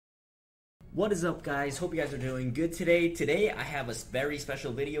What is up, guys? Hope you guys are doing good today. Today I have a very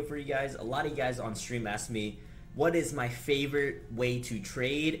special video for you guys. A lot of you guys on stream asked me what is my favorite way to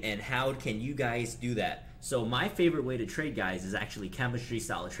trade and how can you guys do that. So my favorite way to trade, guys, is actually chemistry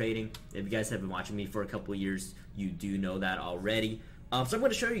style trading. If you guys have been watching me for a couple of years, you do know that already. So I'm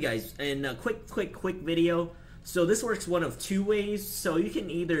going to show you guys in a quick video. So this works one of two ways. So you can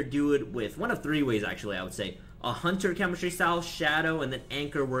either do it with one of three ways, actually, I would say. A hunter chemistry style, shadow, and then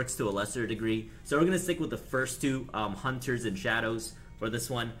anchor works to a lesser degree. So we're going to stick with the first two, hunters and shadows for this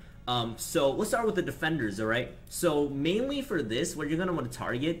one. So let's start with the defenders, alright? So mainly for this, what you're going to want to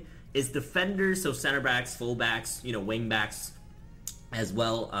target is defenders, so center backs, full backs, wing backs as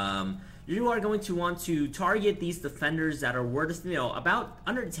well. You are going to want to target these defenders that are worth, about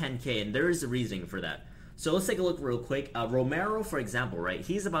under 10k, and there is a reasoning for that. So let's take a look real quick. Romero, for example, right?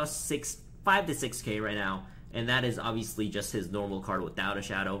 He's about 5 to 6k right now. And that is obviously just his normal card without a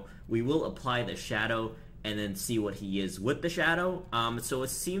shadow. We will apply the shadow and then see what he is with the shadow. So it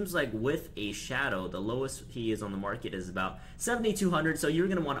seems like with a shadow, the lowest he is on the market is about 7,200. So you're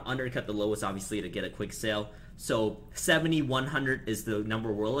going to want to undercut the lowest, obviously, to get a quick sale. So 7,100 is the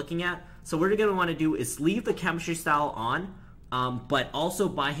number we're looking at. So what you're going to want to do is leave the chemistry style on, but also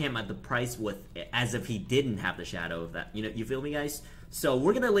buy him at the price as if he didn't have the shadow of that. You feel me, guys? So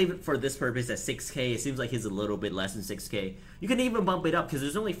we're going to leave it for this purpose at 6k. It seems like he's a little bit less than 6k. You can even bump it up because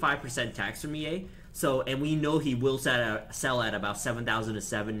there's only 5% tax from EA. So, and we know he will sell at about 7,000 to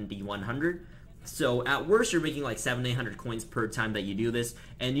 7,100. So at worst, you're making like 700-800 coins per time that you do this.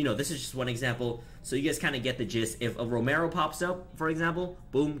 And this is just one example. So you guys kind of get the gist. If a Romero pops up, for example,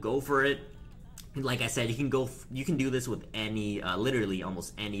 boom, go for it. Like I said, you can do this with any, literally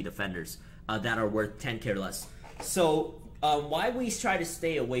almost any defenders that are worth 10k or less. So why we try to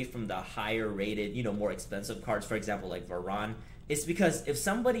stay away from the higher rated, more expensive cards, for example, like Varane, is because if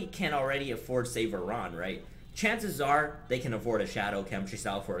somebody can already afford, say, Varane, right, chances are they can afford a shadow chemistry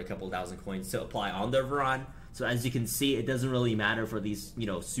style for a couple thousand coins to apply on their Varane. So as you can see, it doesn't really matter for these,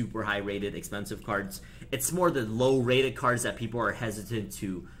 super high rated expensive cards. It's more the low rated cards that people are hesitant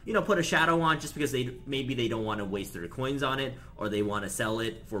to, put a shadow on just because maybe they don't want to waste their coins on it, or they want to sell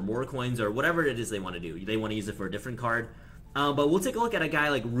it for more coins, or whatever it is they want to do. They want to use it for a different card. But we'll take a look at a guy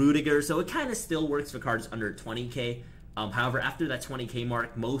like Rudiger. So it kind of still works for cards under 20k. However, after that 20k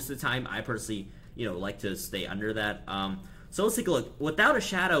mark, most of the time, I personally, like to stay under that. So let's take a look. Without a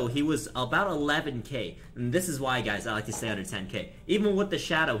shadow, he was about 11k. And this is why, guys, I like to stay under 10k. Even with the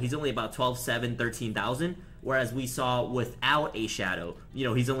shadow, he's only about 12,700, 13,000. Whereas we saw without a shadow,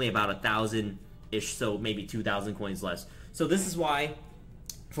 he's only about 1,000-ish, so maybe 2,000 coins less. So this is why,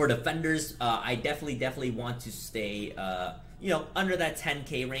 for defenders, I definitely want to stay, under that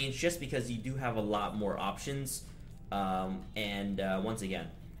 10k range, just because you do have a lot more options. Once again,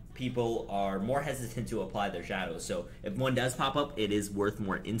 people are more hesitant to apply their shadows. So if one does pop up, it is worth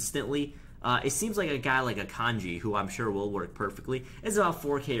more instantly. It seems like a guy like a Kanji, who I'm sure will work perfectly, is about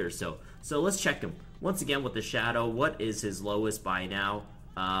 4k or so. So let's check him. Once again, with the shadow, what is his lowest buy now?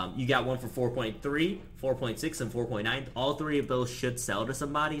 You got one for 4.3, 4.6, and 4.9. All three of those should sell to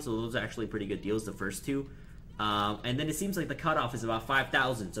somebody, so those are actually pretty good deals, the first two. And then it seems like the cutoff is about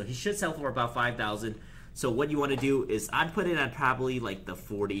 5,000, so he should sell for about 5,000. So what you want to do is, I'd put it at probably like the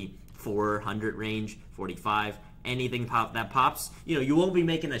 4,400 range, 45. Anything that pops, you won't be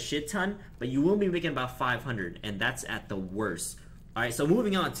making a shit ton, but you will be making about 500, and that's at the worst. All right, so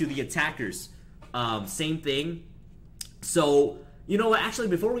moving on to the attackers, same thing. So you know what? Actually,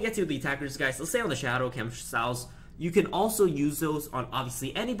 before we get to the attackers, guys, let's stay on the shadow chemistry styles. You can also use those on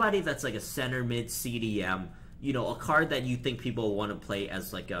obviously anybody that's like a center mid CDM. A card that you think people want to play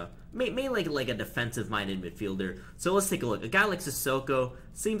as like a mainly like a defensive-minded midfielder. So let's take a look. A guy like Sissoko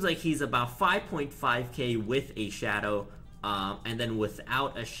seems like he's about 5.5k with a shadow, and then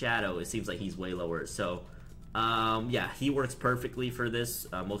without a shadow, it seems like he's way lower. So yeah, he works perfectly for this.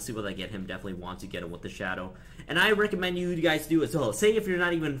 Most people that get him definitely want to get him with the shadow, and I recommend you guys do as well. Say if you're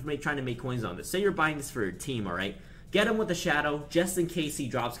not even trying to make coins on this, say you're buying this for your team, all right? Get him with the shadow just in case he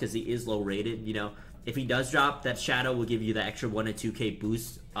drops, because he is low rated. If he does drop, that shadow will give you the extra 1 to 2k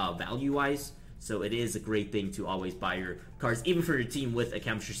boost value-wise. So it is a great thing to always buy your cards, even for your team with a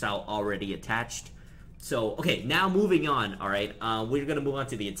chemistry style already attached. So, okay, now moving on, all right? We're going to move on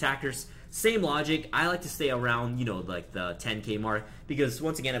to the attackers. Same logic. I like to stay around, like the 10k mark, because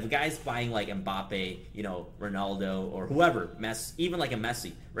once again, if a guy's buying like Mbappe, Ronaldo, or whoever, even like a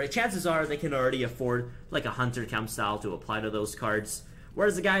Messi, right? Chances are they can already afford like a Hunter Chem style to apply to those cards.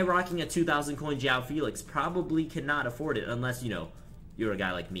 Whereas the guy rocking a 2,000 coin João Felix probably cannot afford it unless, you're a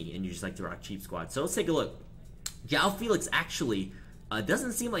guy like me and you just like to rock cheap squad. So let's take a look. João Felix actually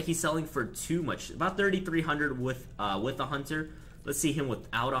Doesn't seem like he's selling for too much. About 3,300 with a hunter. Let's see him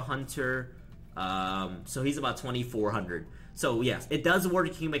without a hunter. So he's about 2,400. So yes, it does work.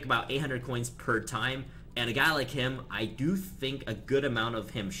 You can make about 800 coins per time. And a guy like him, I do think a good amount of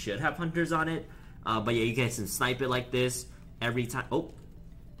him should have hunters on it. But yeah, you guys can snipe it like this every time. Oh,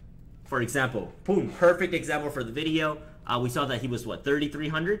 for example, boom, perfect example for the video. We saw that he was what,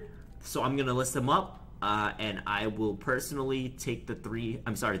 3,300. So I'm gonna list him up, and I will personally take the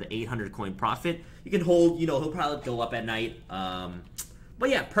 800 coin profit. You can hold, you know, he'll probably go up at night. But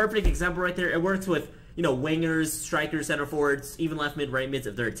yeah, perfect example right there. It works with, you know, wingers, strikers, center forwards, even left mid, right mids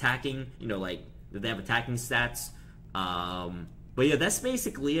if they're attacking. You know, like if they have attacking stats. But yeah, that's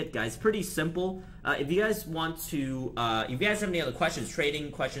basically it, guys. Pretty simple. If you guys want to, if you guys have any other questions,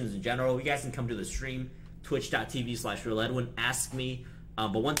 trading questions in general, you guys can come to the stream, twitch.tv/Realedwin, ask me.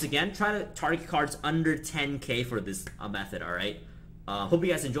 But once again, try to target cards under 10K for this method, all right? Hope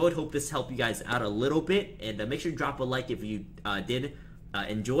you guys enjoyed. Hope this helped you guys out a little bit. And make sure to drop a like if you did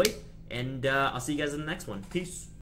enjoy. And I'll see you guys in the next one. Peace.